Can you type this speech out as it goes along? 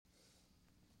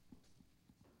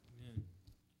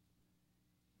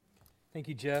Thank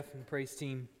you, Jeff and praise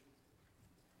team.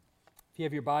 If you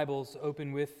have your Bibles,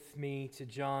 open with me to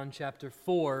John chapter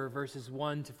 4, verses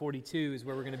 1 to 42 is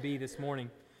where we're going to be this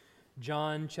morning.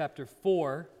 John chapter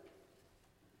 4,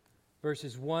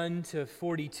 verses 1 to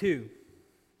 42.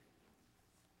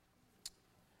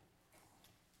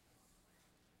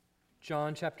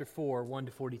 John chapter 4, 1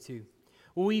 to 42.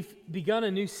 Well, we've begun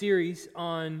a new series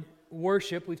on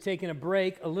worship. We've taken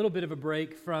a little bit of a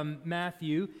break from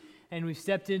Matthew, and we've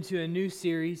stepped into a new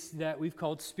series that we've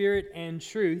called Spirit and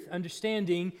Truth,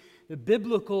 understanding the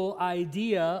biblical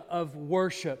idea of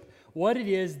worship, what it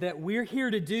is that we're here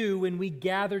to do when we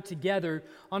gather together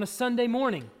on a Sunday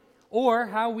morning, or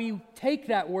how we take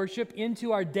that worship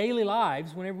into our daily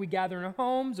lives whenever we gather in our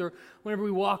homes, or whenever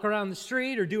we walk around the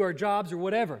street, or do our jobs, or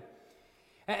whatever.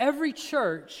 Every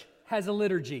church has a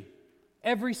liturgy.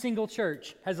 Every single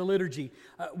church has a liturgy.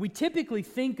 We typically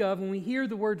think of, when we hear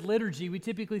the word liturgy, we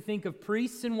typically think of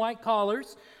priests in white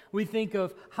collars. We think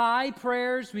of high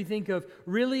prayers. We think of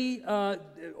really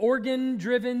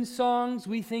organ-driven songs.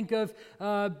 We think of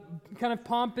kind of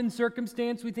pomp and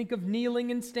circumstance. We think of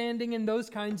kneeling and standing and those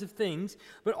kinds of things.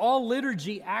 But all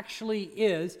liturgy actually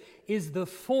is the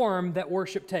form that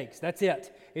worship takes. That's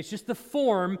it. It's just the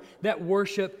form that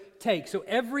worship takes. So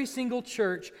every single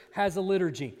church has a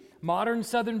liturgy. Modern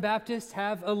Southern Baptists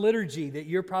have a liturgy that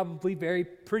you're probably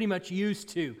pretty much used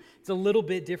to. It's a little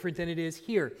bit different than it is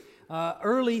here.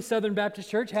 Early Southern Baptist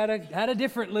Church had a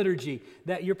different liturgy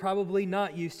that you're probably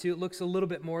not used to. It looks a little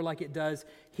bit more like it does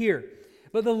here.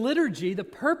 But the liturgy, the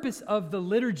purpose of the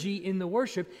liturgy in the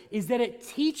worship is that it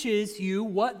teaches you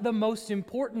what the most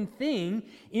important thing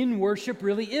in worship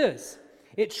really is.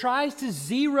 It tries to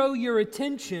zero your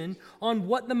attention on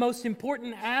what the most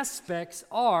important aspects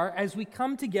are as we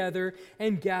come together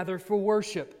and gather for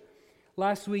worship.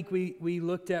 Last week we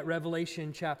looked at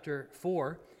Revelation chapter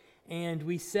 4, and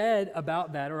we said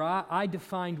about that, or I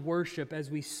defined worship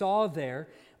as we saw there,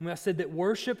 and I said that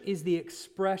worship is the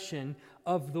expression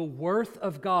of the worth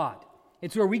of God.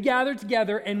 It's where we gather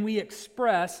together and we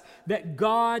express that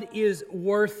God is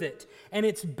worth it. And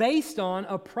it's based on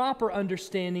a proper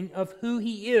understanding of who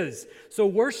He is. So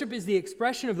worship is the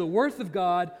expression of the worth of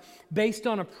God based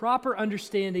on a proper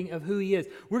understanding of who He is.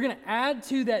 We're going to add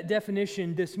to that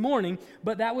definition this morning,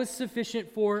 but that was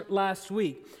sufficient for last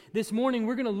week. This morning,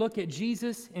 we're going to look at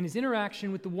Jesus and His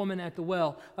interaction with the woman at the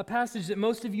well, a passage that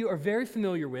most of you are very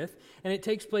familiar with, and it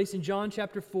takes place in John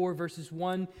chapter 4, verses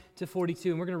 1 to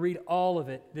 42, and we're going to read all of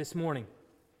it this morning.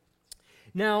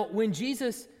 Now, when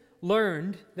Jesus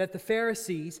learned that the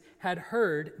Pharisees had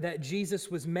heard that Jesus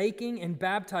was making and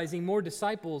baptizing more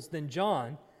disciples than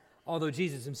John, although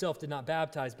Jesus Himself did not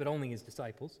baptize, but only His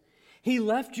disciples, He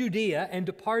left Judea and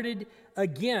departed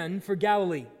again for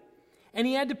Galilee. And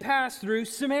He had to pass through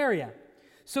Samaria.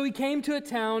 So He came to a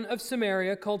town of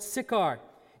Samaria called Sychar,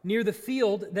 near the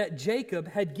field that Jacob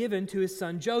had given to his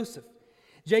son Joseph.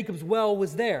 Jacob's well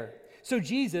was there. So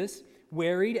Jesus,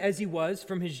 wearied as He was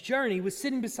from His journey, was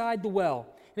sitting beside the well,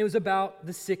 and it was about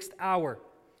the 6th hour.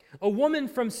 A woman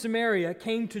from Samaria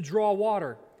came to draw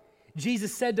water.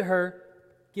 Jesus said to her,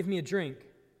 "Give me a drink."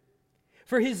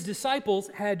 For His disciples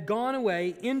had gone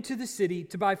away into the city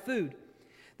to buy food.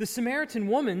 The Samaritan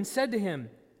woman said to Him,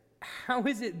 "How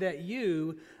is it that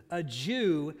you, a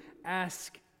Jew,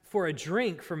 ask for a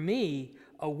drink from me,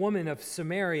 a woman of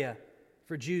Samaria?"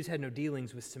 For Jews had no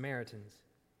dealings with Samaritans.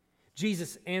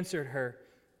 Jesus answered her,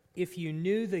 "If you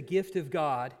knew the gift of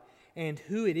God and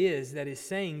who it is that is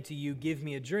saying to you, 'Give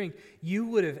me a drink,' you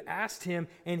would have asked Him,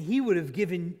 and He would have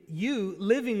given you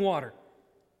living water."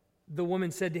 The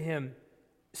woman said to Him,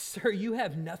 "Sir, you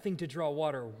have nothing to draw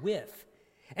water with,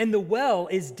 and the well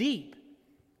is deep.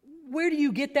 Where do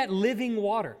you get that living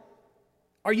water?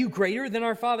 Are you greater than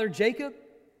our father Jacob?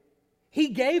 He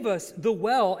gave us the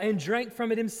well and drank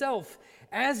from it himself,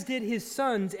 as did his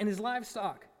sons and his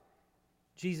livestock."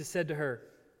 Jesus said to her,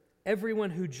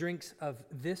 "Everyone who drinks of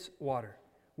this water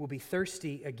will be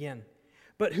thirsty again.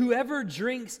 But whoever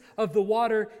drinks of the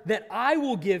water that I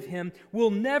will give him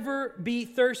will never be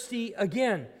thirsty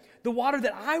again. The water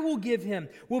that I will give him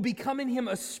will become in him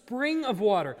a spring of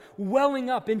water, welling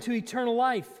up into eternal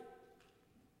life."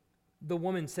 The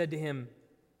woman said to Him,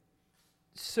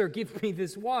 "Sir, give me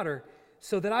this water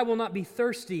so that I will not be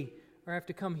thirsty or have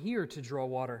to come here to draw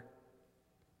water."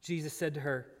 Jesus said to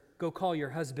her, "Go call your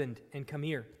husband and come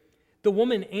here." The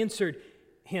woman answered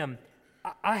Him,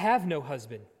 "I have no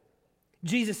husband."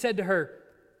 Jesus said to her,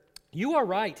 "You are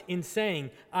right in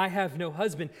saying, 'I have no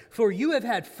husband,' for you have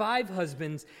had 5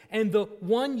 husbands, and the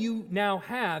one you now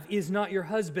have is not your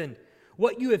husband.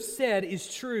 What you have said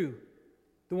is true."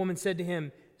 The woman said to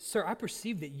Him, "Sir, I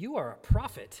perceive that you are a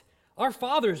prophet. Our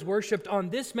fathers worshipped on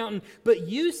this mountain, but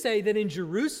you say that in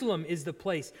Jerusalem is the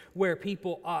place where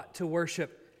people ought to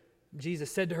worship."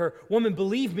 Jesus said to her, "Woman,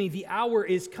 believe me, the hour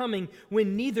is coming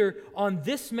when neither on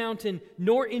this mountain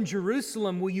nor in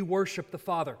Jerusalem will you worship the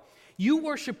Father. You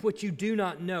worship what you do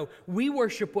not know. We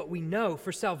worship what we know,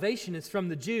 for salvation is from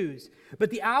the Jews.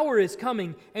 But the hour is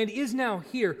coming and is now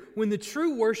here when the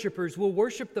true worshipers will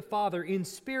worship the Father in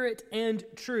spirit and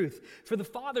truth. For the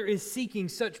Father is seeking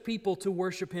such people to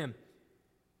worship Him.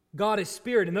 God is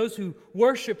spirit, and those who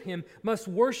worship Him must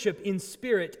worship in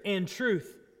spirit and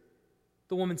truth."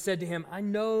 The woman said to him, "I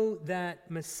know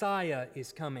that Messiah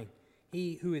is coming,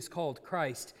 He who is called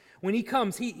Christ. When He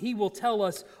comes, He will tell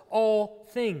us all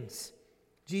things."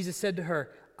 Jesus said to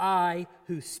her, "I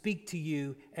who speak to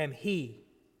you am He."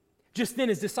 Just then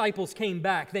His disciples came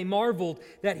back. They marveled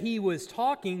that He was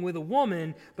talking with a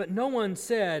woman, but no one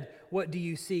said, "What do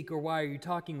you seek?" or "Why are you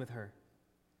talking with her?"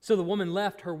 So the woman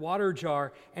left her water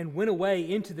jar and went away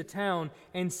into the town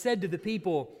and said to the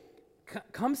people,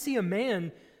 "Come see a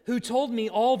man who told me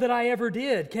all that I ever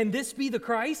did. Can this be the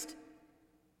Christ?"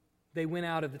 They went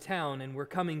out of the town and were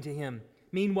coming to Him.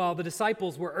 Meanwhile, the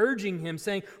disciples were urging Him,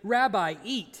 saying, "Rabbi,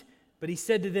 eat." But He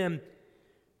said to them,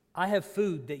 "I have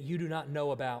food that you do not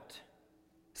know about."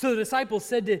 So the disciples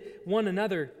said to one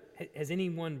another, "Has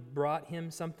anyone brought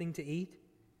Him something to eat?"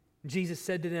 Jesus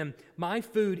said to them, "My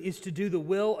food is to do the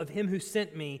will of Him who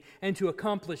sent me and to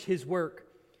accomplish His work.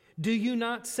 Do you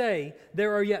not say,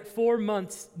 'There are yet 4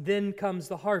 months, then comes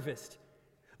the harvest'?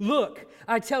 Look,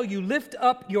 I tell you, lift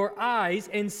up your eyes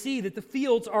and see that the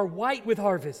fields are white with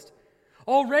harvest.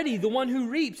 Already the one who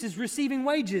reaps is receiving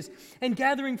wages and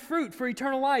gathering fruit for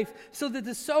eternal life, so that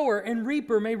the sower and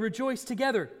reaper may rejoice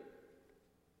together.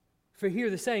 For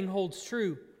here the saying holds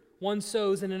true, one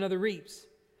sows and another reaps.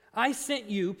 I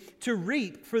sent you to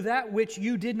reap for that which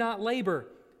you did not labor.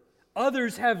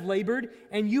 Others have labored,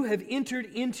 and you have entered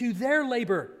into their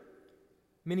labor."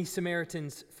 Many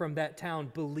Samaritans from that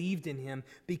town believed in Him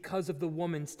because of the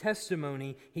woman's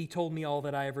testimony. "He told me all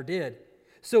that I ever did."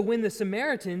 So when the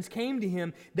Samaritans came to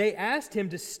Him, they asked Him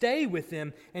to stay with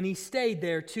them, and He stayed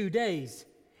there 2 days.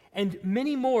 And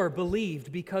many more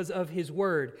believed because of His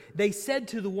word. They said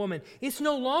to the woman, "It's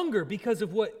no longer because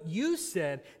of what you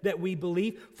said that we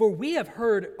believe, for we have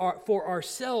heard for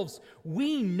ourselves.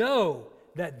 We know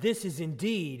that this is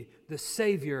indeed the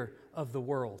Savior of the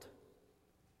world."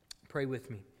 Pray with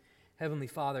me. Heavenly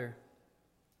Father,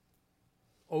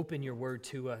 open your word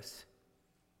to us.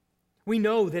 We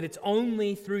know that it's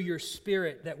only through your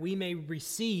Spirit that we may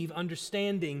receive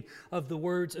understanding of the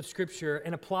words of Scripture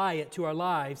and apply it to our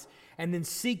lives and then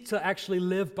seek to actually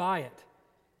live by it.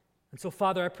 And so,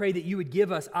 Father, I pray that you would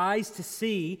give us eyes to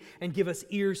see and give us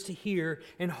ears to hear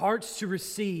and hearts to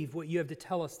receive what you have to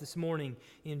tell us this morning.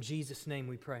 In Jesus' name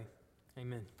we pray.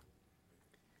 Amen.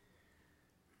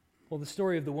 Well, the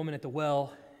story of the woman at the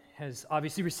well has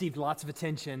obviously received lots of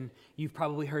attention. You've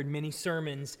probably heard many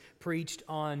sermons preached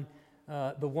on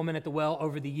the woman at the well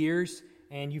over the years,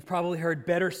 and you've probably heard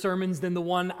better sermons than the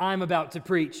one I'm about to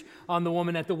preach on the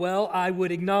woman at the well. I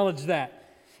would acknowledge that.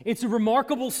 It's a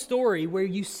remarkable story where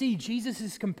you see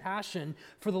Jesus' compassion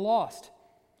for the lost.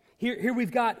 Here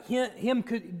we've got him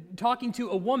talking to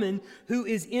a woman who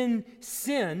is in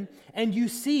sin, and you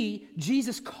see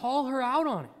Jesus call her out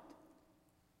on it.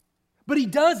 But He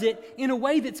does it in a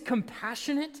way that's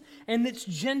compassionate and that's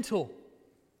gentle.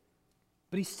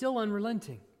 But He's still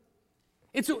unrelenting.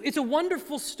 It's a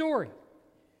wonderful story.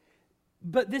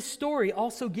 But this story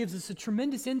also gives us a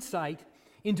tremendous insight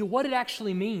into what it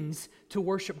actually means to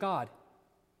worship God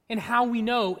and how we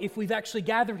know if we've actually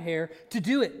gathered here to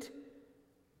do it.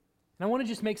 And I want to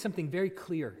just make something very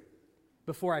clear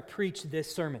before I preach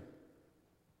this sermon.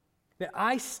 That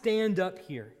I stand up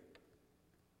here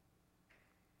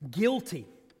guilty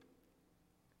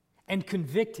and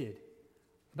convicted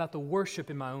about the worship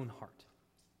in my own heart.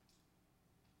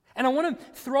 And I want to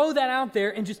throw that out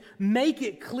there and just make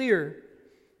it clear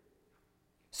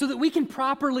so that we can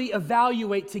properly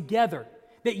evaluate together,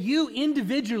 that you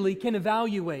individually can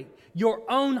evaluate your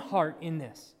own heart in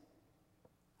this.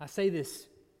 I say this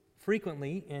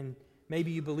frequently, and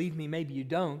maybe you believe me, maybe you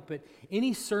don't, but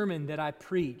any sermon that I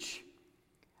preach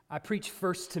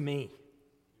first to me.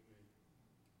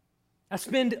 I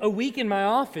spend a week in my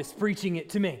office preaching it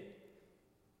to me.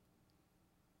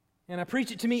 And I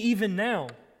preach it to me even now,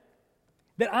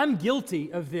 that I'm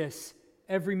guilty of this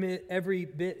every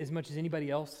bit as much as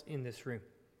anybody else in this room.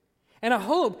 And I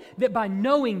hope that by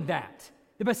knowing that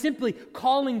by simply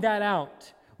calling that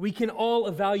out, we can all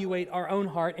evaluate our own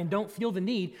heart and don't feel the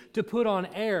need to put on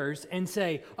airs and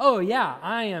say, "Oh yeah,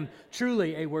 I am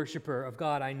truly a worshiper of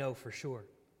God, I know for sure."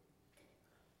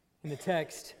 In the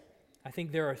text, I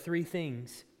think there are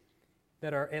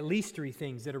at least three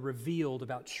things that are revealed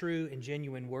about true and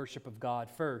genuine worship of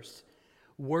God. First,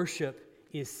 worship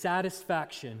is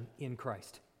satisfaction in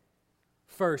Christ.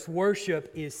 First,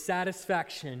 worship is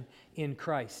satisfaction in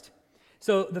Christ.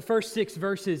 So the first 6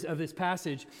 verses of this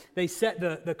passage, they set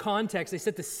the context, they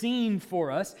set the scene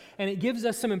for us, and it gives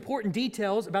us some important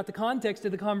details about the context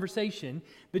of the conversation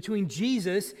between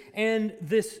Jesus and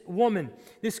this woman.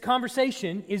 This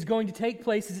conversation is going to take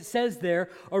place, as it says there,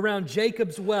 around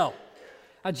Jacob's well.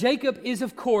 Jacob is,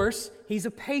 of course, he's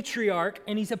a patriarch,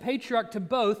 and he's a patriarch to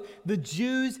both the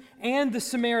Jews and the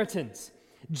Samaritans.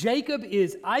 Jacob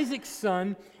is Isaac's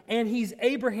son, and he's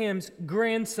Abraham's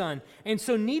grandson. And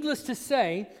so, needless to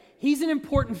say, he's an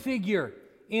important figure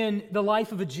in the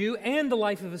life of a Jew and the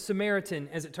life of a Samaritan,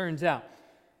 as it turns out.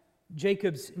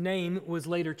 Jacob's name was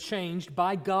later changed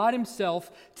by God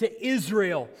himself to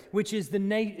Israel, which is the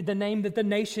name that the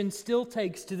nation still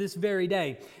takes to this very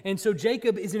day. And so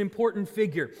Jacob is an important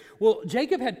figure. Well,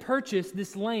 Jacob had purchased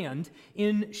this land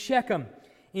in Shechem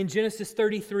in Genesis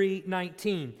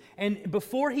 33:19. And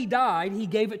before he died, he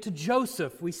gave it to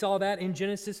Joseph. We saw that in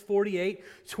Genesis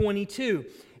 48:22.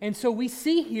 And so we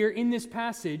see here in this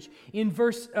passage, in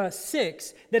verse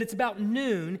 6, that it's about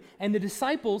noon, and the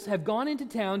disciples have gone into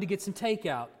town to get some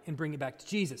takeout and bring it back to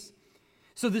Jesus.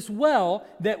 So this well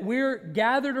that we're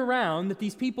gathered around, that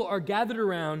these people are gathered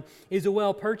around, is a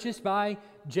well purchased by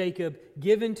Jacob,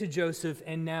 given to Joseph,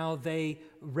 and now they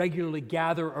regularly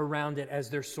gather around it as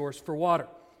their source for water.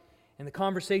 And the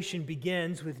conversation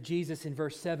begins with Jesus in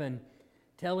verse 7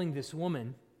 telling this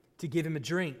woman to give him a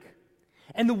drink.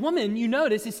 And the woman, you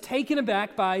notice, is taken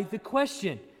aback by the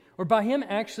question, or by him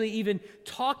actually even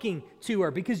talking to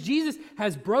her, because Jesus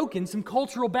has broken some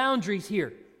cultural boundaries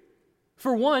here.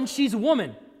 For one, she's a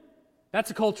woman.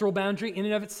 That's a cultural boundary in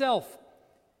and of itself.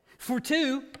 For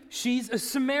two, she's a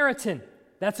Samaritan.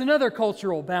 That's another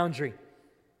cultural boundary.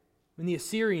 When the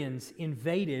Assyrians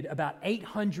invaded about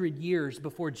 800 years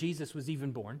before Jesus was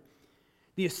even born,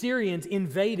 the Assyrians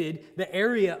invaded the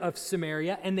area of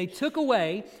Samaria, and they took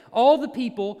away all the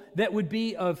people that would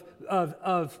be of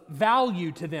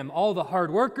value to them, all the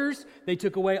hard workers. They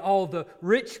took away all the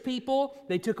rich people.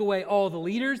 They took away all the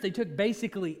leaders. They took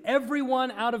basically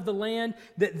everyone out of the land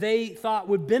that they thought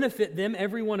would benefit them,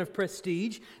 everyone of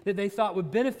prestige, that they thought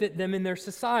would benefit them in their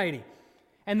society.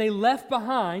 And they left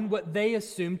behind what they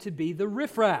assumed to be the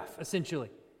riffraff,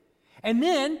 essentially. And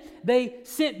then they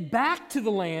sent back to the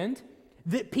land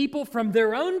that people from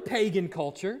their own pagan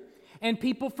culture and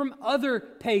people from other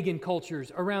pagan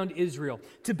cultures around Israel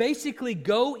to basically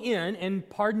go in and,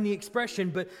 pardon the expression,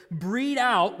 but breed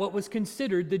out what was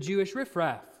considered the Jewish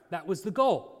riffraff. That was the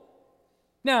goal.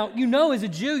 Now, you know, as a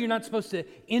Jew, you're not supposed to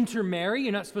intermarry.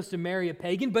 You're not supposed to marry a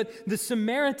pagan, but the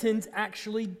Samaritans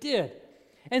actually did.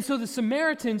 And so the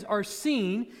Samaritans are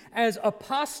seen as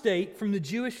apostate from the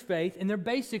Jewish faith, and they're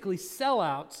basically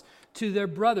sellouts to their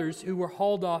brothers who were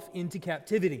hauled off into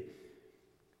captivity.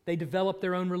 They developed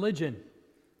their own religion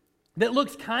that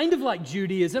looks kind of like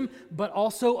Judaism, but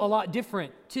also a lot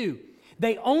different too.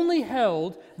 They only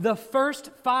held the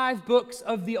first 5 books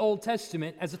of the Old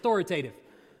Testament as authoritative.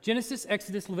 Genesis,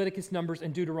 Exodus, Leviticus, Numbers,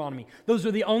 and Deuteronomy. Those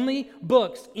are the only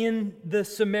books in the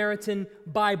Samaritan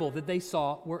Bible that they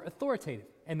saw were authoritative.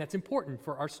 And that's important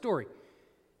for our story.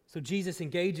 So Jesus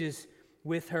engages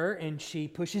with her, and she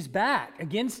pushes back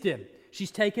against him.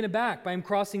 She's taken aback by him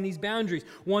crossing these boundaries,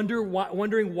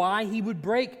 wondering why he would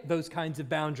break those kinds of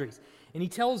boundaries. And he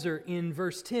tells her in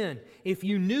verse 10, if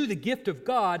you knew the gift of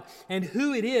God and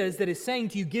who it is that is saying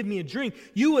to you, give me a drink,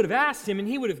 you would have asked him and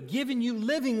he would have given you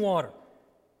living water.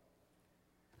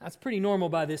 That's pretty normal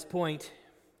by this point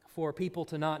for people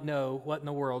to not know what in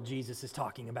the world Jesus is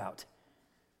talking about.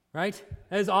 Right?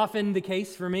 That is often the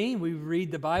case for me. We read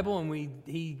the Bible and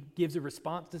he gives a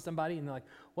response to somebody and they're like,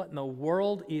 what in the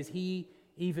world is he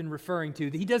even referring to?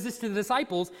 He does this to the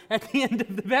disciples at the end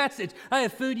of the passage. I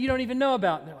have food you don't even know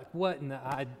about. And they're like, what in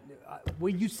the...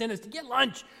 well, you sent us to get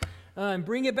lunch and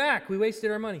bring it back. We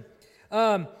wasted our money.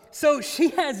 So she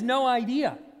has no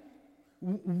idea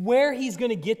where he's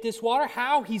going to get this water,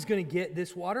 how he's going to get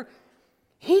this water.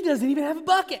 He doesn't even have a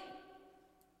bucket.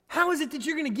 How is it that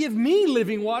you're going to give me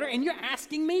living water and you're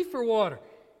asking me for water?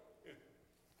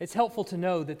 It's helpful to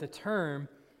know that the term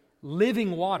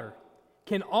living water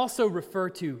can also refer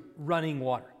to running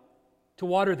water, to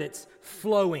water that's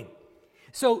flowing.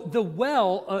 So the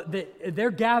well that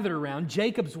they're gathered around,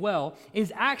 Jacob's well,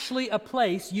 is actually a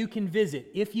place you can visit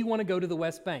if you want to go to the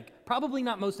West Bank. Probably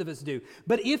not most of us do,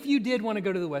 but if you did want to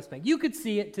go to the West Bank, you could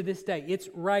see it to this day. It's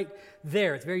right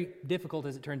there. It's very difficult,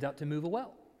 as it turns out, to move a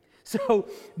well. So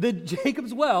the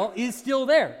Jacob's well is still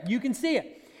there. You can see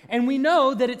it. And we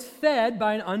know that it's fed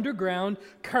by an underground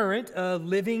current of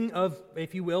living,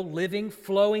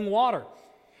 flowing water.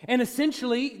 And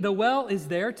essentially, the well is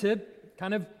there to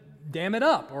kind of dam it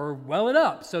up or well it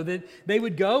up so that they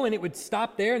would go and it would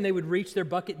stop there and they would reach their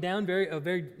bucket down a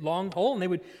very long hole and they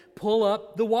would pull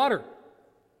up the water.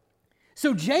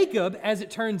 So Jacob, as it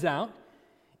turns out,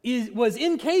 was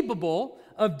incapable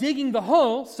of digging the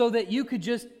hole so that you could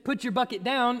just put your bucket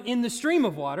down in the stream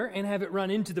of water and have it run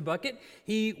into the bucket.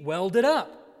 He welled it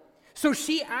up. So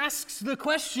she asks the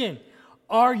question,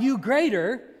 are you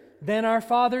greater than our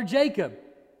father Jacob?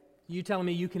 You telling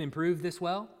me you can improve this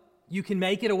well? You can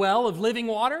make it a well of living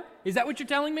water? Is that what you're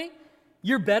telling me?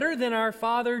 You're better than our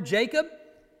father Jacob?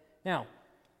 Now,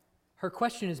 her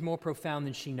question is more profound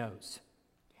than she knows.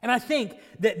 And I think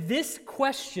that this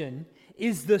question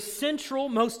is the central,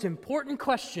 most important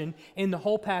question in the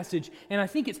whole passage. And I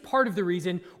think it's part of the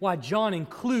reason why John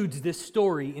includes this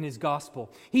story in his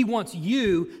gospel. He wants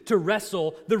you to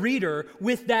wrestle the reader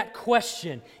with that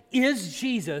question. Is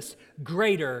Jesus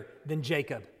greater than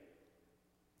Jacob?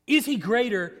 Is he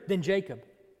greater than Jacob?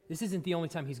 This isn't the only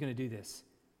time he's going to do this.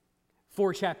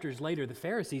 4 chapters later, the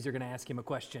Pharisees are going to ask him a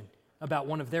question about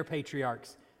one of their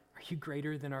patriarchs. Are you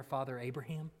greater than our father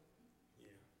Abraham?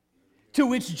 To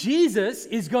which Jesus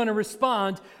is going to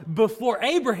respond, before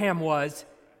Abraham was,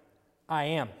 I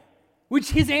am. Which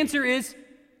his answer is,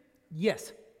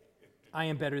 yes, I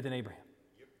am better than Abraham.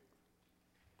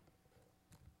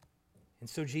 And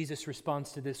so Jesus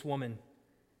responds to this woman,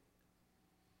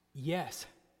 yes,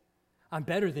 I'm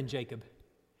better than Jacob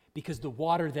because the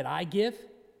water that I give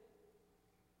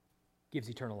gives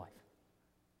eternal life.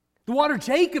 The water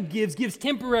Jacob gives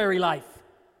temporary life.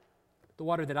 The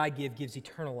water that I give gives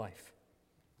eternal life.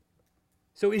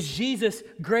 So is Jesus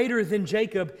greater than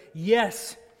Jacob?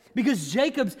 Yes, because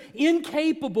Jacob's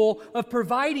incapable of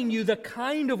providing you the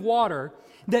kind of water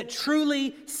that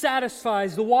truly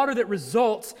satisfies, the water that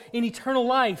results in eternal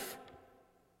life.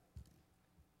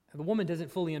 Now, the woman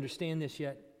doesn't fully understand this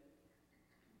yet.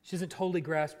 She doesn't totally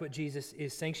grasp what Jesus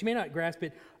is saying. She may not grasp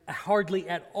it hardly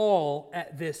at all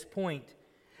at this point.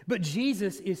 But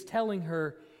Jesus is telling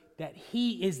her that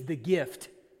He is the gift.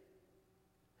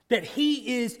 That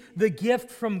He is the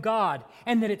gift from God.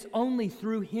 And that it's only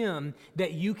through Him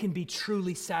that you can be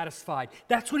truly satisfied.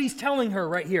 That's what He's telling her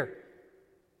right here.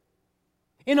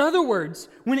 In other words,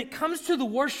 when it comes to the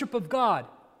worship of God,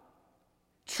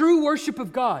 true worship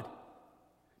of God,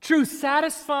 true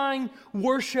satisfying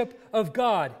worship of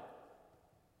God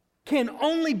can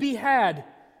only be had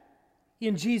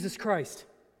in Jesus Christ.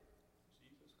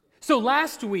 So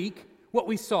last week, what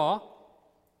we saw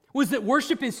was that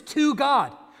worship is to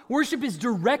God. Worship is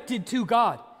directed to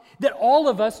God. That all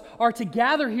of us are to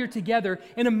gather here together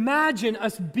and imagine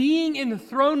us being in the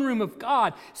throne room of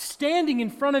God, standing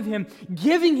in front of Him,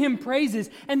 giving Him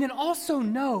praises, and then also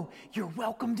know you're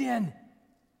welcomed in.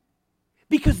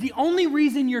 Because the only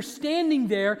reason you're standing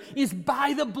there is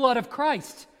by the blood of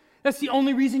Christ. That's the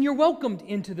only reason you're welcomed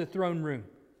into the throne room.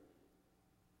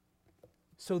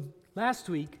 So last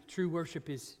week, true worship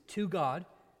is to God.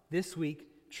 This week,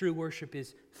 true worship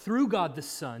is through God the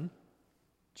Son,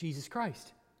 Jesus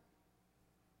Christ.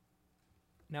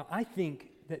 Now, I think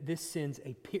that this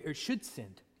should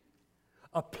send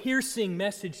a piercing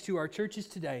message to our churches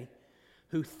today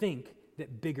who think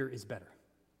that bigger is better.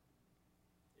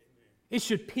 It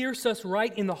should pierce us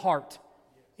right in the heart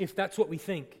if that's what we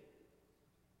think.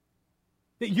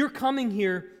 That you're coming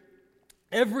here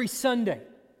every Sunday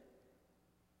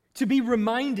to be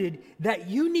reminded that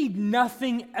you need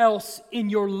nothing else in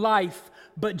your life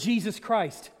but Jesus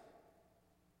Christ.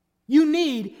 You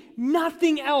need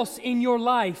nothing else in your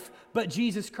life but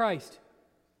Jesus Christ.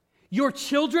 Your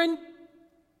children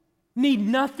need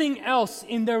nothing else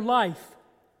in their life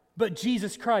but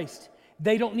Jesus Christ.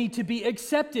 They don't need to be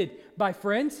accepted by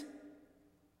friends.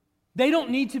 They don't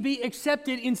need to be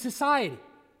accepted in society.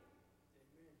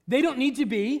 They don't need to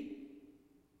be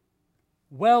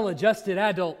well-adjusted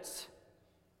adults.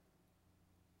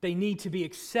 They need to be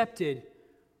accepted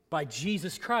by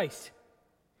Jesus Christ.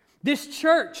 This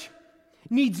church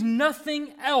needs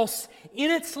nothing else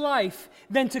in its life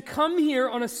than to come here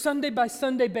on a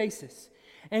Sunday-by-Sunday basis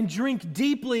and drink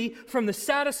deeply from the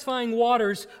satisfying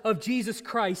waters of Jesus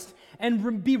Christ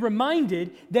and be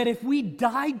reminded that if we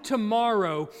died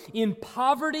tomorrow in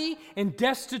poverty and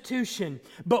destitution,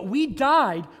 but we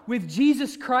died with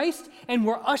Jesus Christ and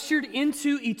were ushered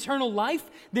into eternal life,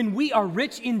 then we are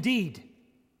rich indeed.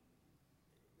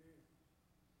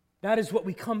 That is what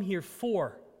we come here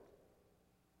for.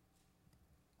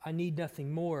 I need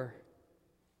nothing more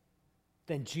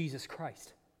than Jesus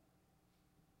Christ.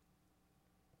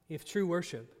 if true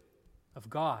worship of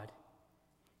God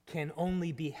can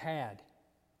only be had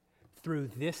through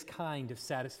this kind of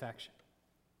satisfaction,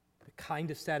 the kind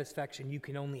of satisfaction you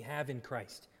can only have in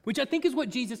Christ, which I think is what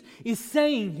Jesus is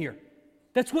saying here.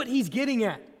 That's what he's getting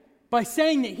at by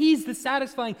saying that he's the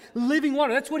satisfying living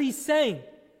water. That's what he's saying.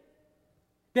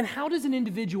 Then how does an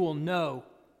individual know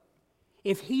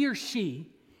if he or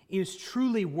she is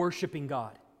truly worshiping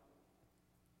God?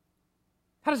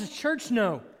 How does a church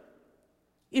know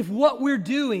if what we're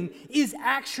doing is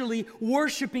actually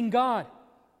worshiping God?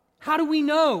 How do we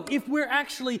know if we're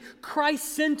actually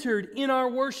Christ-centered in our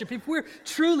worship, if we're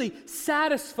truly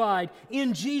satisfied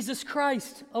in Jesus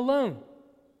Christ alone?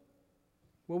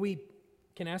 Well, we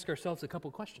can ask ourselves a couple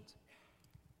questions.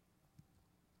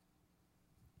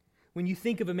 When you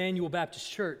think of Emmanuel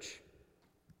Baptist Church,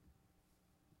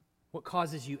 what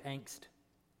causes you angst?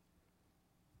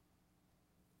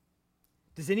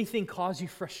 Does anything cause you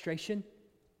frustration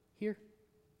here?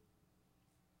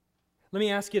 Let me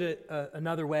ask it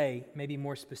another way, maybe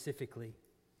more specifically.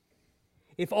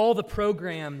 If all the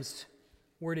programs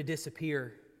were to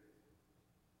disappear,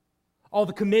 all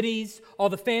the committees, all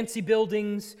the fancy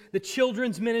buildings, the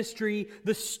children's ministry,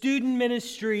 the student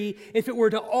ministry, if it were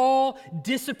to all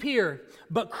disappear,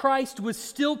 but Christ was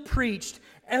still preached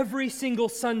every single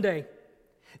Sunday,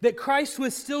 that Christ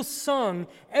was still sung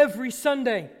every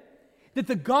Sunday, that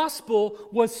the gospel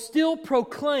was still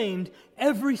proclaimed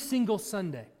every single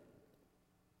Sunday,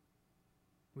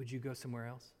 would you go somewhere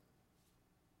else?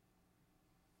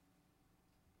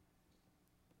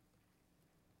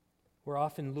 We're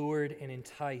often lured and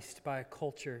enticed by a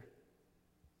culture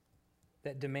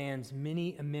that demands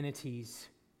many amenities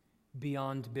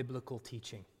beyond biblical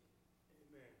teaching.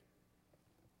 Amen.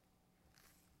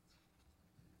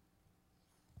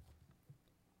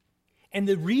 And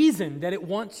the reason that it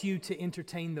wants you to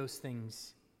entertain those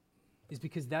things is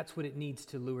because that's what it needs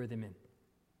to lure them in.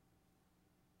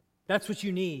 That's what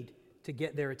you need to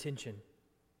get their attention.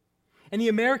 And the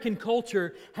American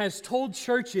culture has told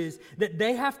churches that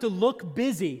they have to look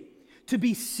busy to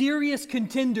be serious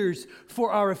contenders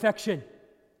for our affection.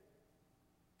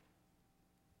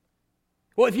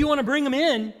 Well, if you want to bring them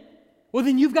in, well,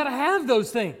 then you've got to have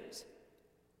those things.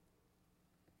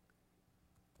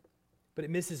 But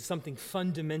it misses something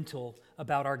fundamental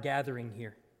about our gathering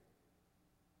here.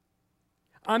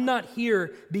 I'm not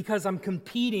here because I'm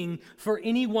competing for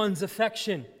anyone's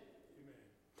affection.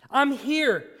 I'm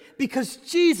here because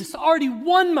Jesus already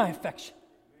won my affection.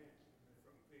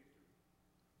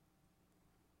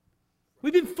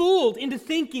 We've been fooled into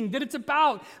thinking that it's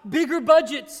about bigger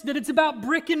budgets, that it's about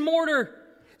brick and mortar,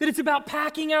 that it's about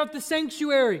packing out the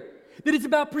sanctuary, that it's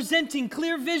about presenting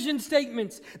clear vision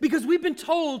statements, because we've been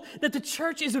told that the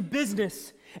church is a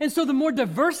business. And so the more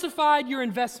diversified your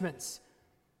investments,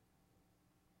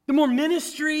 the more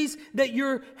ministries that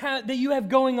you have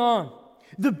going on,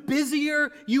 the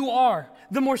busier you are,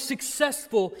 the more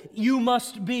successful you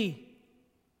must be.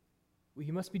 Well,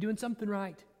 you must be doing something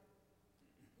right.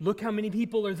 Look how many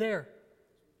people are there.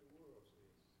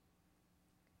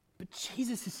 But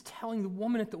Jesus is telling the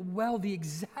woman at the well the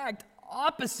exact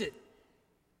opposite.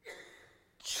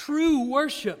 True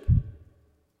worship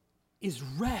is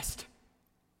rest.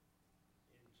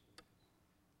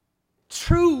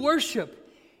 True worship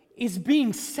is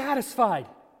being satisfied.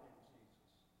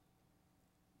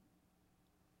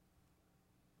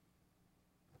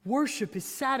 Worship is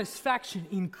satisfaction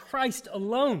in Christ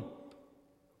alone.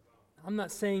 I'm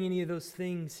not saying any of those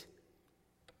things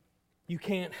you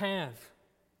can't have,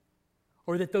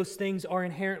 or that those things are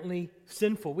inherently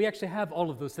sinful. We actually have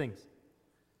all of those things.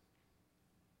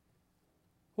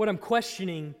 What I'm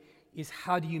questioning is,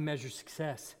 how do you measure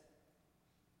success?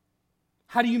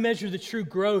 How do you measure the true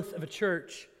growth of a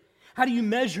church? How do you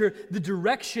measure the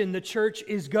direction the church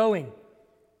is going?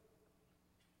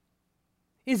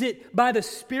 Is it by the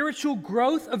spiritual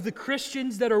growth of the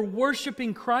Christians that are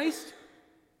worshiping Christ?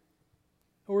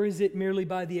 Or is it merely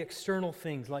by the external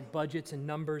things like budgets and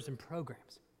numbers and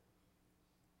programs?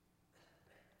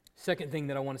 Second thing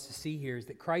that I want us to see here is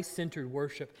that Christ-centered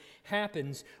worship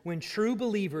happens when true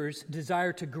believers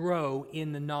desire to grow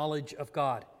in the knowledge of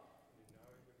God.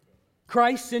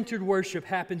 Christ-centered worship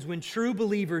happens when true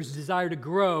believers desire to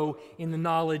grow in the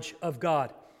knowledge of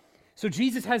God. So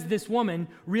Jesus has this woman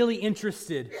really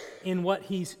interested in what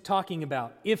he's talking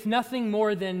about, if nothing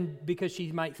more than because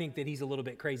she might think that he's a little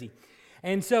bit crazy.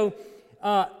 And so,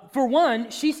 for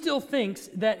one, she still thinks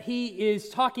that he is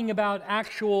talking about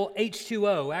actual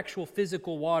H2O, actual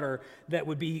physical water that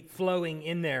would be flowing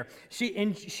in there.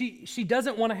 She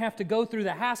doesn't want to have to go through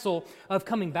the hassle of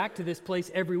coming back to this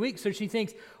place every week. So she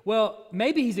thinks, well,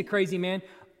 maybe he's a crazy man.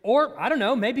 Or, I don't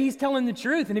know, maybe he's telling the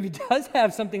truth. And if he does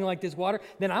have something like this water,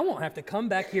 then I won't have to come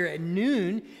back here at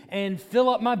noon and fill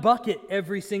up my bucket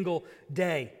every single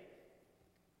day.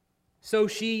 So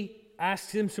she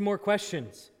asks him some more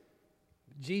questions.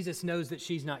 Jesus knows that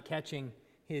she's not catching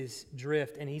his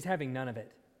drift, and he's having none of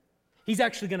it. He's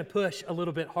actually going to push a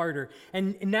little bit harder.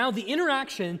 And now the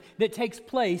interaction that takes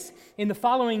place in the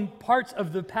following parts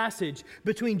of the passage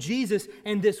between Jesus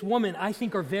and this woman, I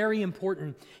think, are very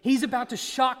important. He's about to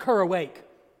shock her awake.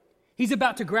 He's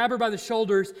about to grab her by the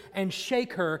shoulders and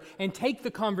shake her and take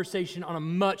the conversation on a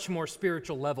much more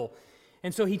spiritual level.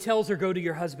 And so he tells her, go to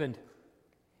your husband.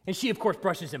 And she, of course,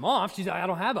 brushes him off. She's like, I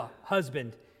don't have a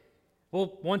husband.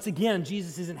 Well, once again,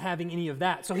 Jesus isn't having any of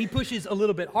that. So he pushes a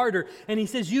little bit harder, and he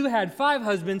says, you had 5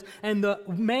 husbands, and the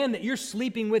man that you're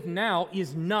sleeping with now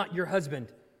is not your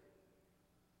husband.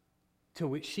 To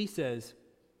which she says,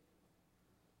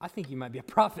 I think you might be a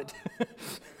prophet.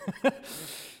 But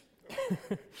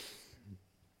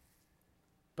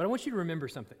I want you to remember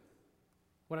something,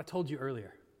 what I told you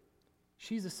earlier.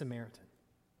 She's a Samaritan.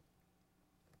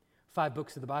 5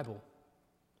 books of the Bible.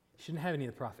 She didn't have any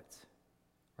of the prophets,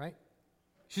 right?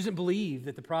 She doesn't believe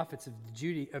that the prophets of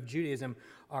Judaism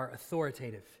are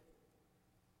authoritative.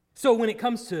 So when it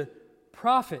comes to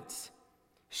prophets,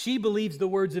 she believes the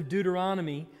words of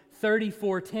Deuteronomy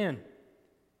 34:10,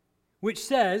 which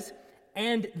says,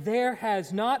 and there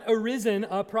has not arisen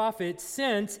a prophet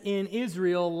since in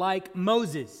Israel like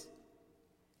Moses,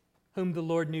 whom the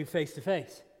Lord knew face to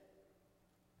face.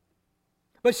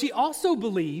 But she also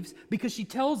believes, because she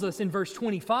tells us in verse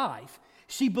 25,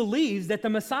 she believes that the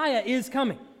Messiah is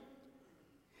coming.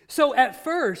 So at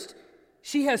first,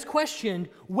 she has questioned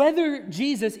whether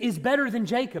Jesus is better than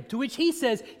Jacob, to which he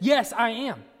says, yes, I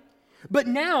am. But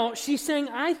now she's saying,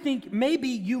 I think maybe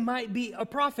you might be a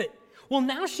prophet. Well,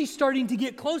 now she's starting to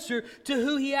get closer to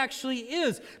who he actually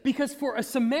is, because for a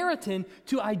Samaritan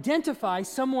to identify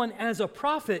someone as a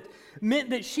prophet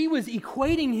meant that she was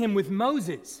equating him with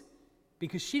Moses,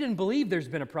 because she didn't believe there's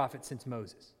been a prophet since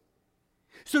Moses.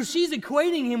 So she's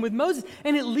equating him with Moses,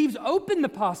 and it leaves open the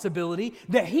possibility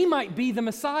that he might be the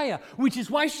Messiah, which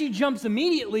is why she jumps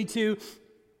immediately to,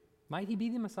 might he be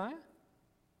the Messiah?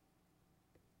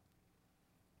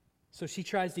 So she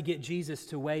tries to get Jesus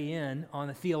to weigh in on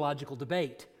a theological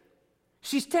debate.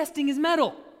 She's testing his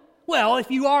mettle. Well, if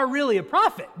you are really a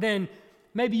prophet, then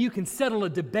maybe you can settle a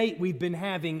debate we've been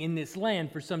having in this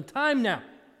land for some time now.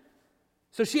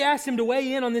 So she asks him to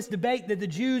weigh in on this debate that the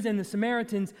Jews and the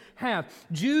Samaritans have.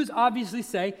 Jews obviously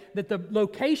say that the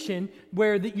location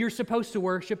where you're supposed to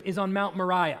worship is on Mount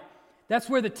Moriah. That's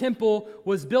where the temple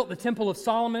was built. The Temple of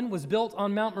Solomon was built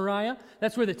on Mount Moriah.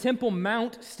 That's where the Temple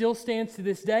Mount still stands to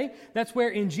this day. That's where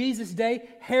in Jesus' day,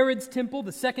 Herod's temple,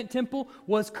 the second temple,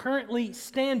 was currently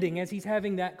standing as he's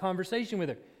having that conversation with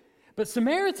her. But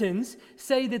Samaritans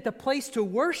say that the place to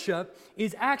worship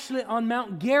is actually on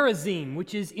Mount Gerizim,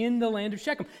 which is in the land of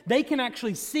Shechem. They can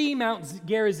actually see Mount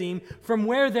Gerizim from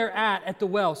where they're at the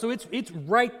well. So it's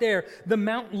right there. The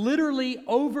mount literally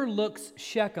overlooks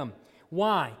Shechem.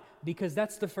 Why? Because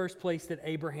that's the first place that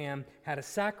Abraham had a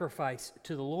sacrifice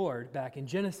to the Lord back in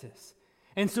Genesis.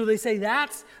 And so they say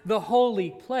that's the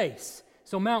holy place.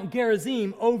 So Mount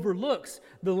Gerizim overlooks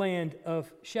the land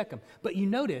of Shechem. But you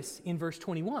notice in verse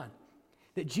 21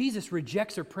 that Jesus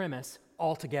rejects her premise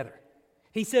altogether.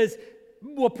 He says,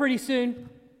 well, pretty soon,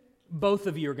 both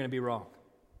of you are going to be wrong.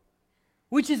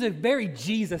 Which is a very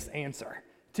Jesus answer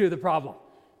to the problem.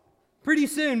 Pretty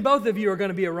soon, both of you are going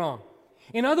to be wrong.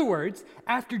 In other words,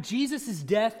 after Jesus'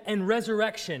 death and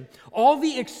resurrection, all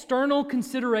the external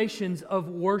considerations of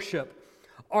worship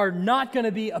are not going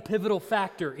to be a pivotal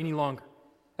factor any longer.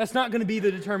 That's not going to be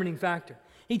the determining factor.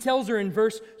 He tells her in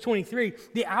verse 23,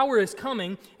 the hour is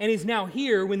coming and is now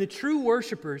here when the true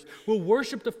worshipers will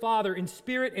worship the Father in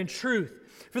spirit and truth.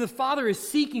 For the Father is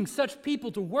seeking such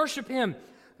people to worship Him.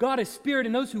 God is spirit,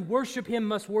 and those who worship Him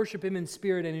must worship Him in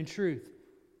spirit and in truth.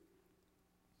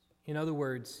 In other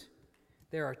words,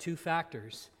 there are 2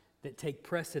 factors that take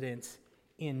precedence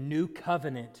in new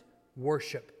covenant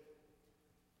worship.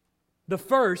 The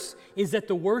first is that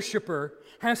the worshiper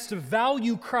has to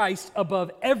value Christ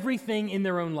above everything in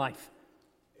their own life.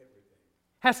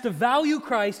 Has to value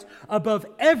Christ above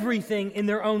everything in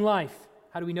their own life.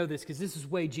 How do we know this? Because this is the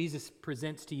way Jesus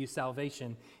presents to you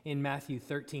salvation in Matthew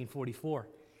 13:44.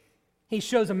 He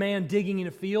shows a man digging in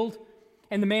a field,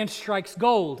 and the man strikes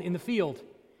gold in the field.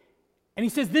 And he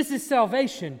says, this is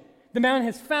salvation. The man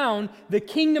has found the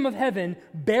kingdom of heaven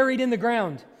buried in the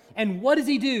ground. And what does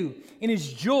he do? In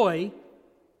his joy,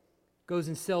 goes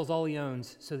and sells all he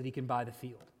owns so that he can buy the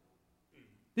field.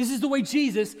 This is the way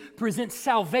Jesus presents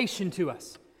salvation to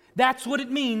us. That's what it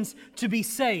means to be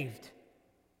saved.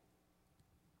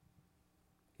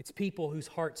 It's people whose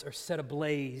hearts are set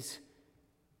ablaze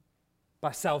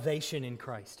by salvation in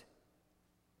Christ.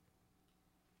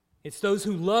 It's those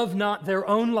who love not their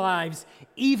own lives,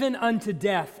 even unto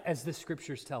death, as the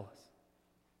Scriptures tell us.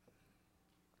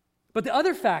 But the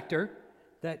other factor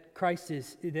that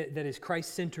is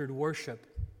Christ-centered worship,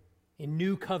 in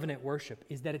New Covenant worship,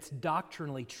 is that it's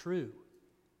doctrinally true.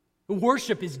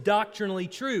 Worship is doctrinally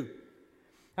true.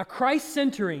 Now,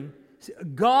 Christ-centering,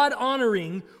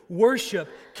 God-honoring worship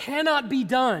cannot be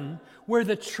done where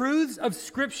the truths of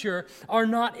Scripture are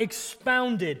not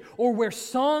expounded, or where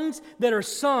songs that are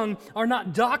sung are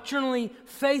not doctrinally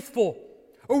faithful,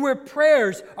 or where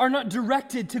prayers are not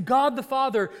directed to God the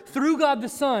Father through God the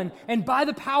Son and by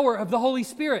the power of the Holy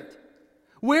Spirit.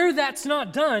 Where that's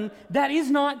not done, that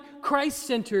is not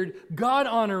Christ-centered,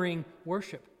 God-honoring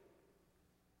worship.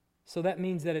 So that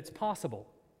means that it's possible,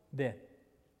 then,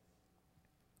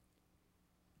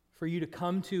 for you to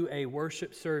come to a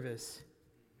worship service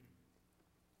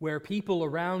where people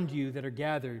around you that are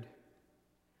gathered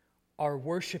are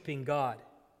worshiping God.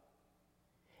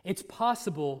 It's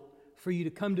possible for you to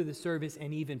come to the service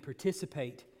and even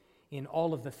participate in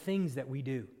all of the things that we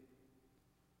do.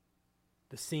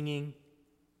 The singing,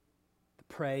 the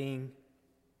praying,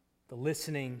 the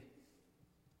listening,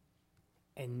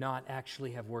 and not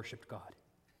actually have worshiped God.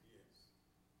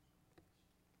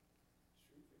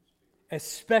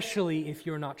 Especially if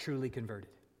you're not truly converted.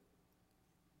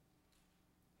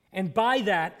 And by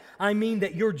that, I mean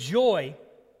that your joy,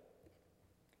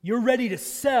 you're ready to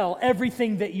sell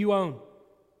everything that you own.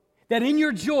 That in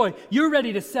your joy, you're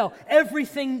ready to sell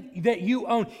everything that you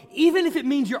own, even if it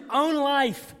means your own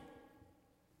life,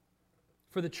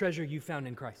 for the treasure you found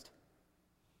in Christ.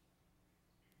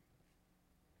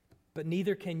 But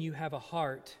neither can you have a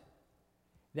heart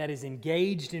that is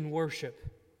engaged in worship,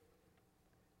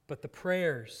 but the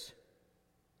prayers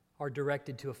are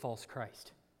directed to a false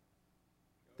Christ.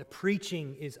 The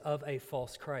preaching is of a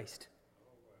false Christ,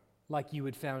 like you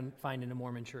would find in a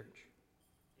Mormon church.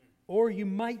 Or you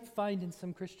might find in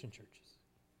some Christian churches.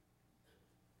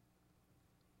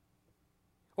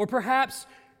 Or perhaps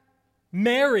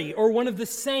Mary or one of the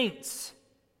saints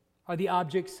are the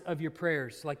objects of your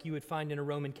prayers, like you would find in a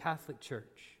Roman Catholic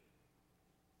church.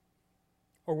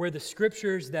 Or where the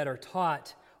Scriptures that are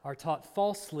taught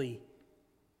falsely,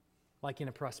 like in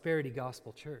a prosperity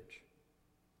gospel church.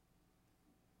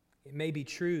 It may be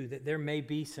true that there may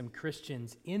be some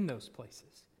Christians in those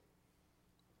places,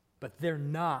 but they're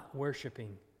not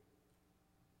worshiping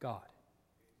God.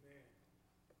 Amen.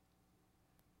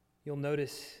 You'll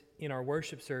notice in our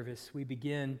worship service, we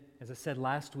begin, as I said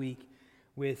last week,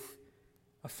 with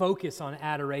a focus on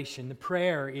adoration. The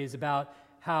prayer is about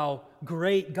how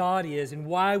great God is and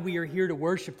why we are here to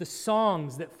worship. The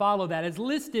songs that follow that, as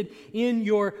listed in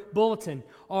your bulletin,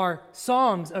 are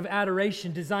songs of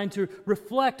adoration designed to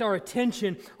reflect our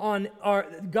attention on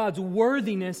God's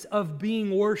worthiness of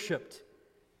being worshiped.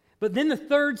 But then the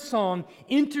third song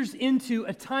enters into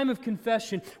a time of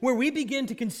confession where we begin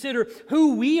to consider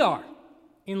who we are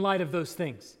in light of those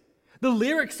things. The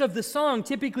lyrics of the song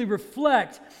typically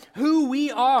reflect who we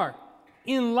are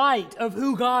in light of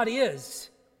who God is.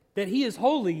 That He is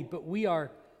holy, but we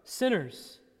are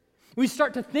sinners. We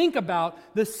start to think about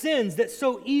the sins that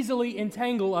so easily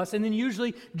entangle us, and then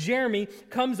usually Jeremy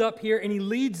comes up here and he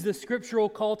leads the scriptural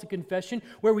call to confession,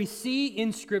 where we see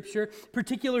in Scripture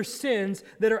particular sins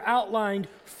that are outlined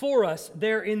for us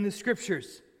there in the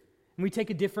Scriptures. And we take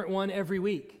a different one every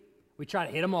week. We try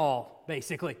to hit them all,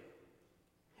 basically.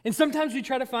 And sometimes we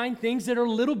try to find things that are a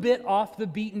little bit off the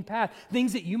beaten path,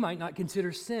 things that you might not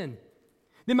consider sin.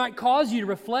 They might cause you to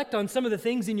reflect on some of the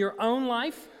things in your own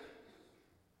life.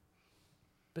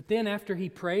 But then after he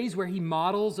prays, where he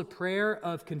models a prayer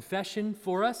of confession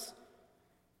for us,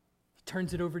 he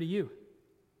turns it over to you.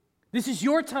 This is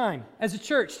your time as a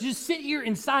church to just sit here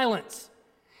in silence.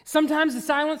 Sometimes the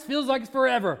silence feels like it's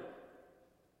forever.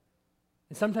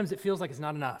 And sometimes it feels like it's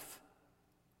not enough.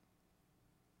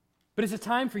 But it's a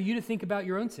time for you to think about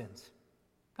your own sins.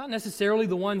 Not necessarily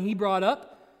the one he brought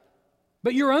up,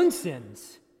 but your own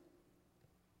sins.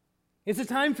 It's a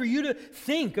time for you to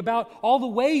think about all the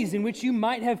ways in which you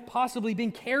might have possibly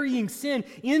been carrying sin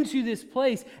into this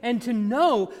place, and to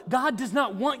know God does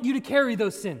not want you to carry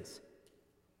those sins.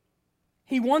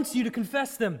 He wants you to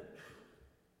confess them.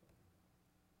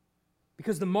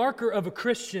 Because the marker of a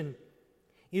Christian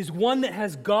is one that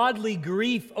has godly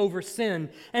grief over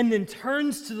sin and then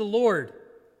turns to the Lord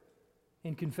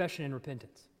in confession and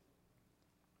repentance.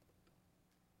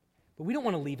 But we don't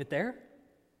want to leave it there.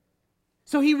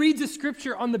 So he reads a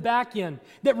scripture on the back end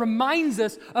that reminds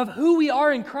us of who we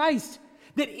are in Christ.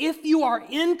 That if you are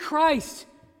in Christ,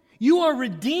 you are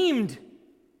redeemed.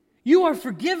 You are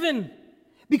forgiven.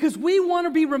 Because we want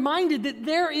to be reminded that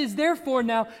there is therefore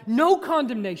now no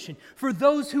condemnation for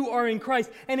those who are in Christ.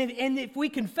 And if we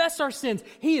confess our sins,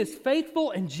 He is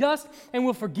faithful and just and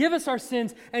will forgive us our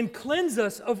sins and cleanse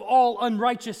us of all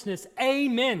unrighteousness.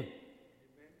 Amen.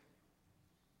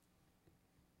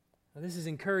 Now, this is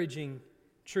encouraging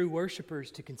true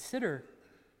worshipers to consider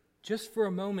just for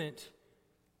a moment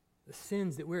the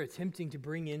sins that we're attempting to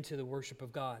bring into the worship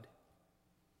of God.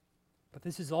 But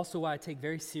this is also why I take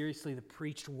very seriously the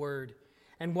preached word,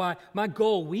 and why my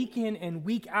goal week in and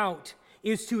week out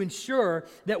is to ensure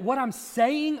that what I'm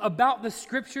saying about the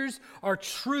Scriptures are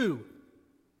true.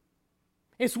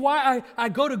 It's why I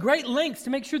go to great lengths to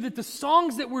make sure that the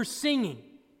songs that we're singing,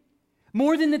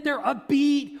 more than that they're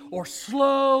upbeat or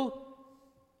slow,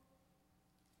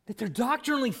 that they're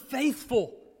doctrinally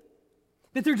faithful,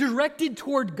 that they're directed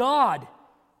toward God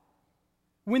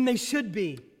when they should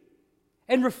be,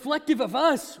 and reflective of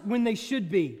us when they should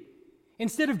be,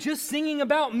 instead of just singing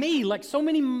about me like so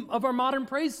many of our modern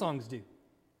praise songs do.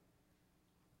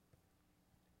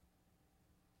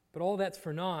 But all that's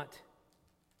for naught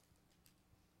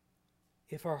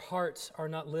if our hearts are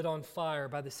not lit on fire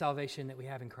by the salvation that we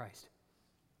have in Christ.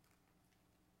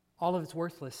 All of it's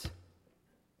worthless.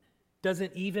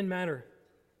 Doesn't even matter.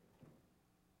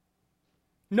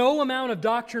 No amount of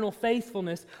doctrinal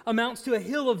faithfulness amounts to a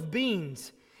hill of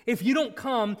beans if you don't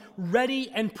come ready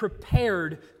and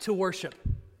prepared to worship.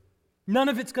 None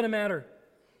of it's going to matter.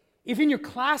 If in your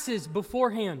classes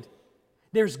beforehand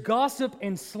there's gossip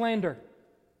and slander,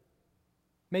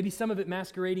 maybe some of it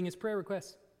masquerading as prayer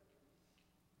requests,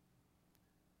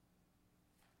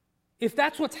 if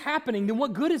that's what's happening, then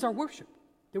what good is our worship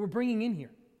that we're bringing in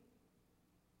here?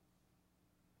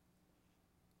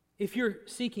 If you're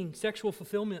seeking sexual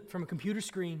fulfillment from a computer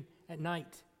screen at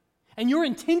night, and your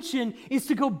intention is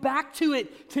to go back to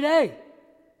it today,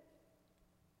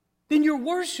 then your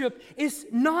worship is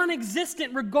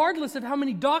non-existent regardless of how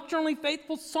many doctrinally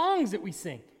faithful songs that we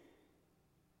sing.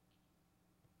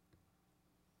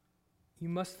 You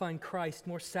must find Christ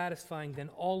more satisfying than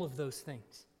all of those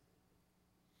things.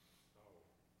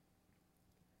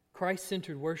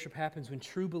 Christ-centered worship happens when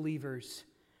true believers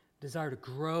desire to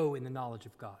grow in the knowledge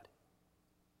of God.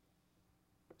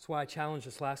 That's why I challenged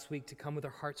us last week to come with our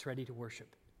hearts ready to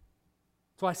worship.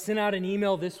 So I sent out an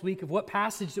email this week of what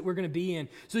passage that we're going to be in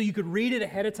so you could read it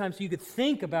ahead of time, so you could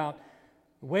think about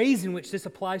ways in which this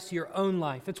applies to your own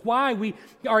life. It's why we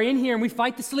are in here and we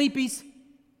fight the sleepies,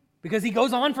 because he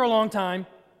goes on for a long time.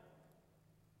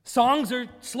 Songs are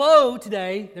slow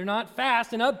today. They're not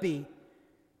fast and upbeat.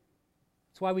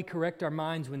 It's why we correct our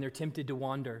minds when they're tempted to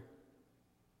wander.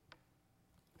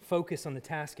 Focus on the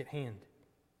task at hand.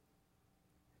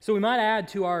 So we might add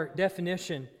to our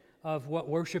definition of what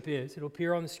worship is. It'll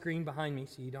appear on the screen behind me,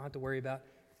 so you don't have to worry about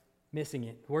missing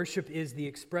it. Worship is the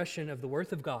expression of the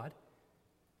worth of God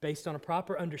based on a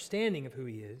proper understanding of who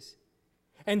He is,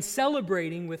 and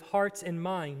celebrating with hearts and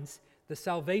minds the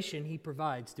salvation He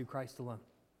provides through Christ alone.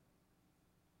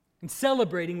 And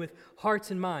celebrating with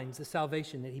hearts and minds the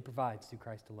salvation that He provides through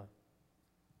Christ alone.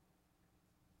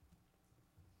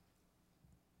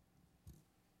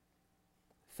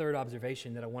 Third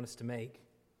observation that I want us to make.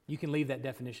 You can leave that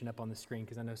definition up on the screen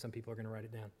because I know some people are going to write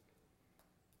it down.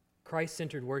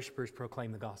 Christ-centered worshipers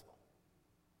proclaim the gospel.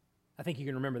 I think you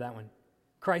can remember that one.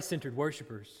 Christ-centered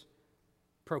worshipers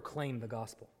proclaim the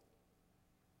gospel.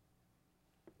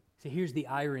 So here's the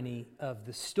irony of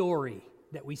the story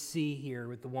that we see here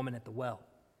with the woman at the well.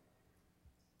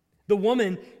 The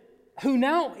woman who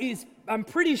now is, I'm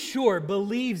pretty sure,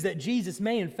 believes that Jesus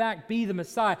may in fact be the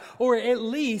Messiah, or at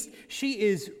least she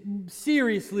is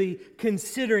seriously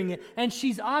considering it, and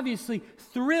she's obviously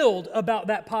thrilled about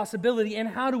that possibility. And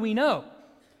how do we know?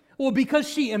 Well, because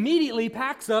she immediately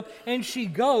packs up and she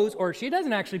goes, or she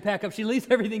doesn't actually pack up, she leaves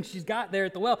everything she's got there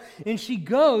at the well, and she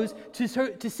goes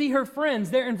to see her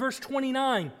friends there in verse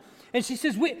 29. And she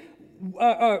says, in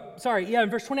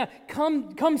verse 29,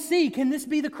 come see, can this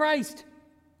be the Christ?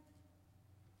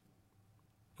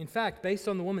 In fact, based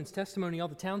on the woman's testimony, all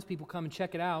the townspeople come and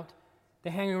check it out. They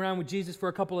hang around with Jesus for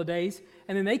a couple of days,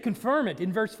 and then they confirm it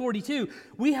in verse 42.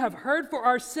 We have heard for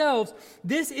ourselves,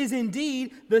 this is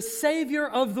indeed the Savior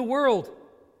of the world.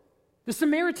 The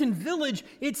Samaritan village,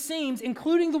 it seems,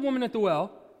 including the woman at the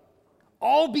well,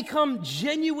 all become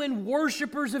genuine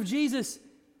worshipers of Jesus.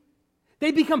 They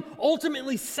become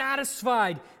ultimately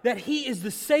satisfied that He is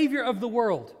the Savior of the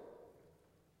world.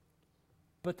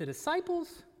 But the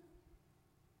disciples,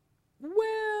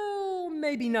 well,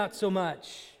 maybe not so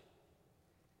much.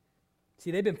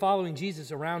 See, they've been following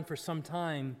Jesus around for some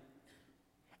time.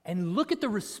 And look at the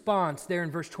response there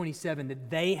in verse 27 that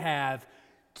they have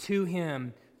to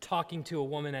him talking to the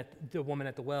woman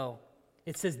at the well.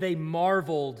 It says they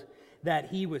marveled that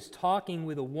he was talking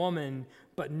with a woman,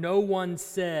 but no one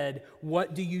said,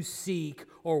 "What do you seek?"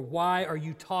 or "Why are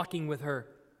you talking with her?"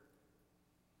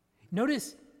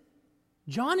 Notice,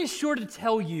 John is sure to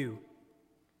tell you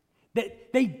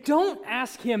that they don't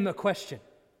ask him a question.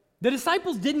 The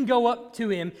disciples didn't go up to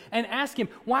him and ask him,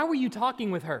 "Why were you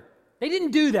talking with her?" They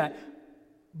didn't do that,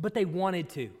 but they wanted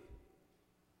to.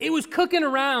 It was cooking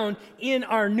around in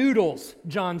our noodles,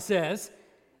 John says,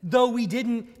 though we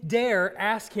didn't dare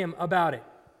ask him about it.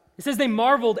 It says they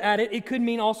marveled at it. It could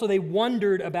mean also they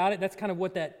wondered about it. That's kind of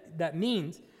what that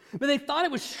means. But they thought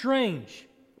it was strange.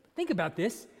 Think about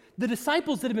this. The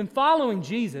disciples that had been following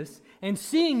Jesus and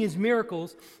seeing his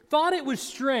miracles thought it was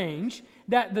strange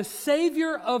that the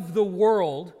Savior of the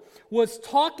world was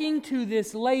talking to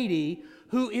this lady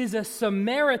who is a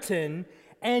Samaritan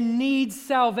and needs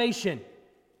salvation.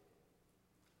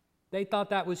 They thought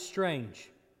that was strange.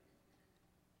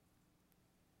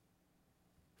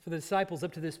 For the disciples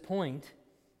up to this point,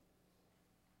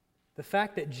 the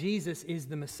fact that Jesus is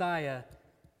the Messiah,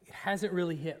 it hasn't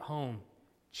really hit home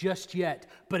just yet,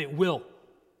 but it will.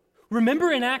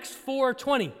 Remember in Acts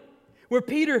 4:20, where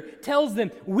Peter tells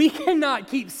them, "We cannot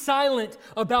keep silent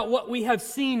about what we have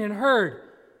seen and heard."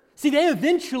 See, they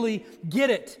eventually get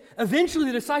it. Eventually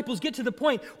the disciples get to the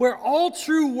point where all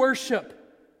true worship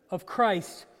of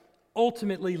Christ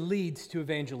ultimately leads to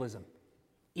evangelism.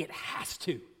 It has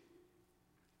to.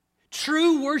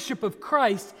 True worship of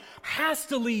Christ has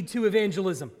to lead to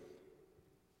evangelism.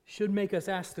 Should make us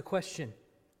ask the question,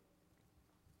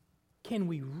 can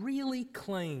we really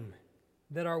claim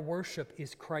that our worship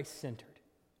is Christ-centered?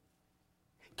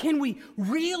 Can we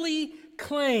really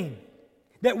claim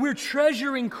that we're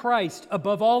treasuring Christ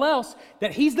above all else,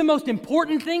 that He's the most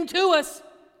important thing to us?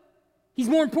 He's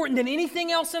more important than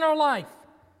anything else in our life.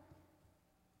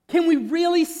 Can we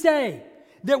really say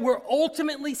that we're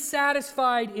ultimately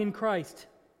satisfied in Christ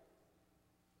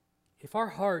if our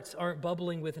hearts aren't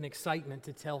bubbling with an excitement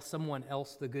to tell someone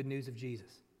else the good news of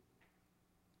Jesus?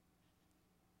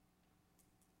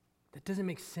 That doesn't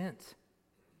make sense.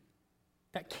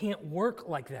 That can't work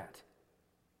like that.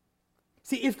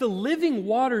 See, if the living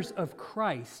waters of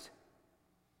Christ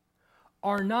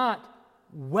are not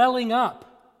welling up,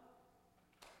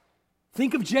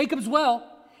 think of Jacob's well.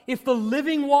 If the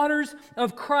living waters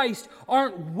of Christ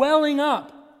aren't welling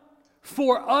up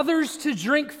for others to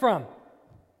drink from,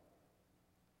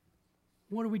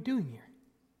 what are we doing here?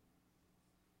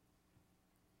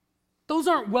 Those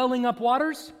aren't welling up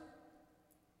waters.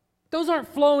 Those aren't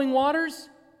flowing waters.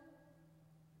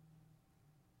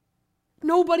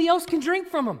 Nobody else can drink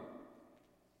from them.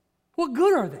 What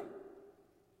good are they?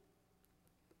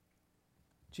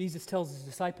 Jesus tells his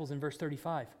disciples in verse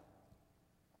 35,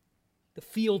 the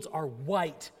fields are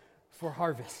white for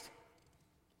harvest.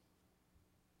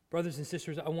 Brothers and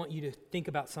sisters, I want you to think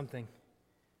about something.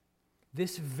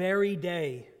 This very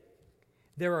day,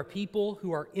 there are people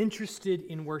who are interested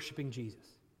in worshiping Jesus.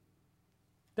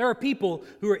 There are people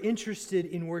who are interested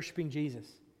in worshiping Jesus.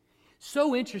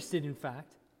 So interested, in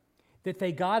fact, that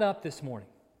they got up this morning.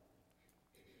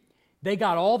 They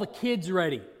got all the kids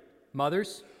ready.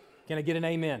 Mothers, can I get an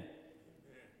amen?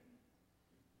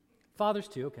 Fathers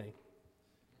too, okay.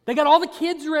 They got all the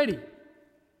kids ready.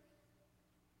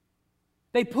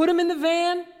 They put them in the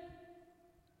van.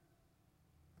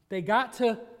 They got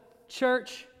to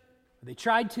church, they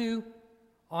tried to,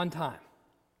 on time.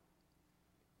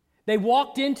 They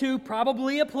walked into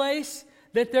probably a place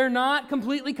that they're not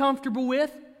completely comfortable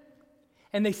with,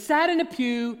 and they sat in a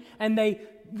pew, and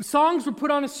songs were put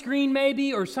on a screen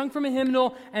maybe, or sung from a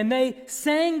hymnal, and they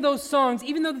sang those songs,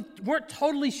 even though they weren't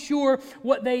totally sure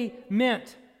what they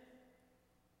meant.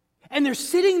 And they're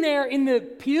sitting there in the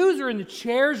pews or in the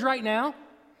chairs right now,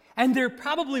 and they're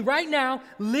probably right now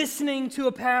listening to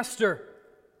a pastor.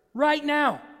 Right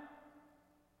now.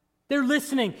 They're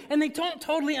listening, and they don't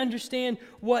totally understand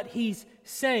what he's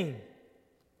saying.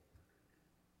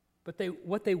 But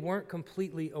what they weren't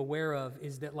completely aware of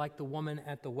is that, like the woman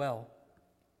at the well,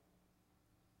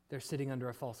 they're sitting under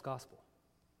a false gospel.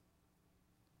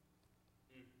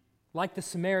 Like the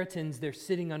Samaritans, they're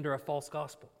sitting under a false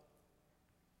gospel.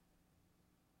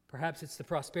 Perhaps it's the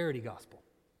prosperity gospel.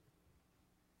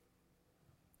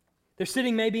 They're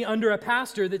sitting maybe under a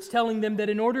pastor that's telling them that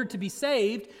in order to be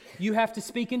saved, you have to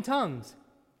speak in tongues.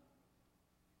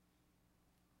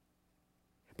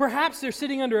 Perhaps they're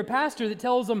sitting under a pastor that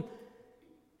tells them,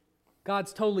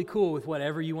 God's totally cool with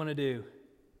whatever you want to do.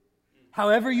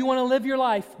 However you want to live your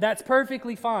life, that's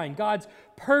perfectly fine. God's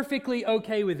perfectly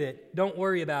okay with it. Don't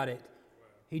worry about it.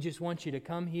 He just wants you to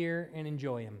come here and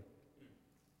enjoy Him.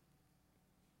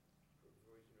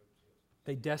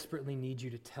 They desperately need you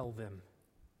to tell them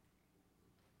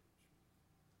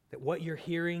that what you're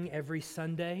hearing every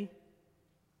Sunday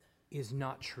is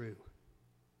not true.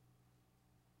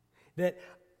 That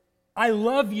I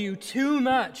love you too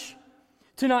much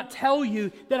to not tell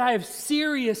you that I have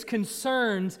serious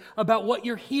concerns about what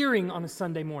you're hearing on a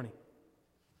Sunday morning.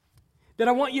 That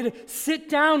I want you to sit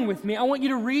down with me. I want you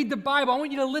to read the Bible. I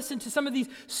want you to listen to some of these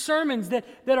sermons that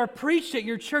are preached at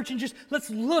your church and just let's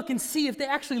look and see if they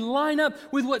actually line up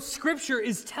with what Scripture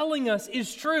is telling us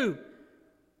is true.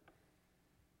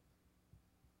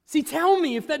 See, tell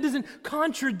me if that doesn't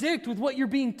contradict with what you're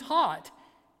being taught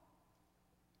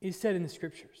is said in the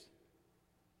Scriptures.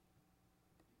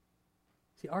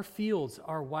 See, our fields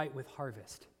are white with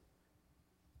harvest.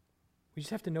 We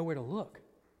just have to know where to look.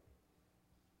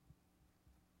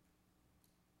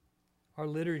 Our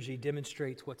liturgy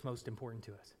demonstrates what's most important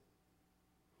to us.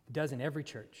 It does in every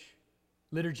church.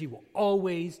 Liturgy will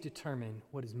always determine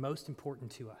what is most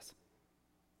important to us.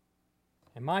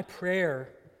 And my prayer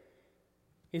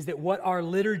is that what our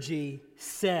liturgy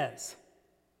says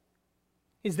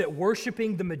is that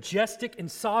worshiping the majestic and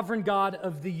sovereign God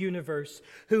of the universe,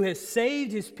 who has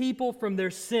saved His people from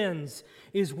their sins,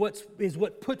 is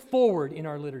what put forward in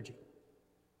our liturgy.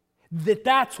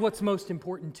 That's what's most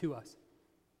important to us.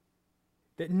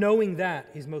 That knowing that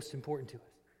is most important to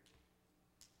us.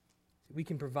 We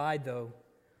can provide, though,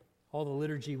 all the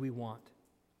liturgy we want.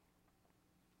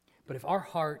 But if our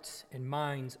hearts and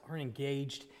minds aren't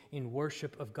engaged in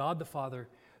worship of God the Father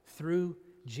through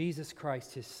Jesus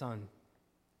Christ, His Son,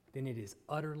 then it is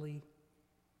utterly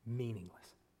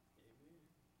meaningless.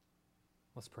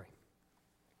 Let's pray.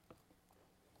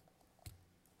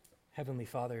 Heavenly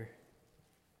Father,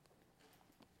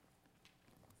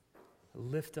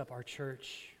 lift up our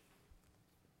church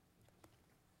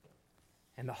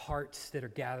and the hearts that are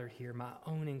gathered here, my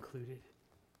own included.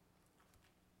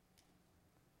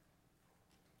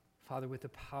 Father, with the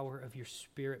power of your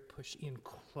Spirit, push in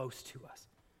close to us.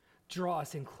 Draw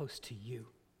us in close to you.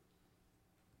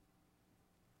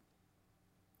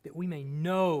 That we may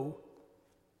know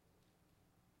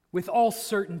with all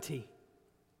certainty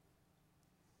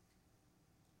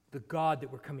the God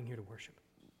that we're coming here to worship.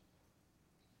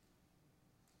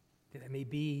 That it may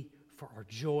be for our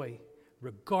joy,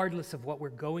 regardless of what we're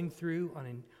going through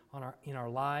in our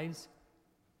lives,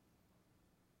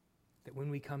 that when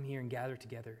we come here and gather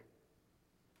together,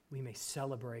 we may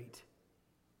celebrate,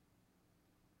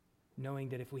 knowing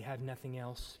that if we have nothing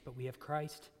else but we have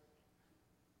Christ,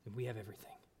 then we have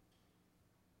everything.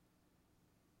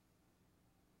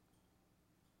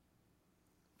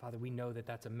 Father, we know that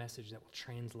that's a message that will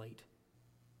translate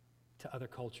to other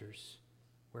cultures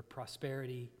where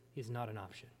prosperity is not an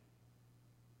option.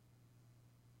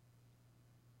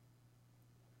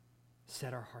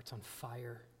 Set our hearts on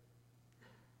fire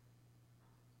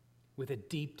with a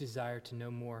deep desire to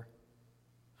know more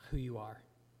who you are.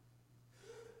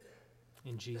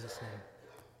 In Jesus'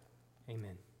 name,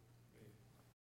 amen.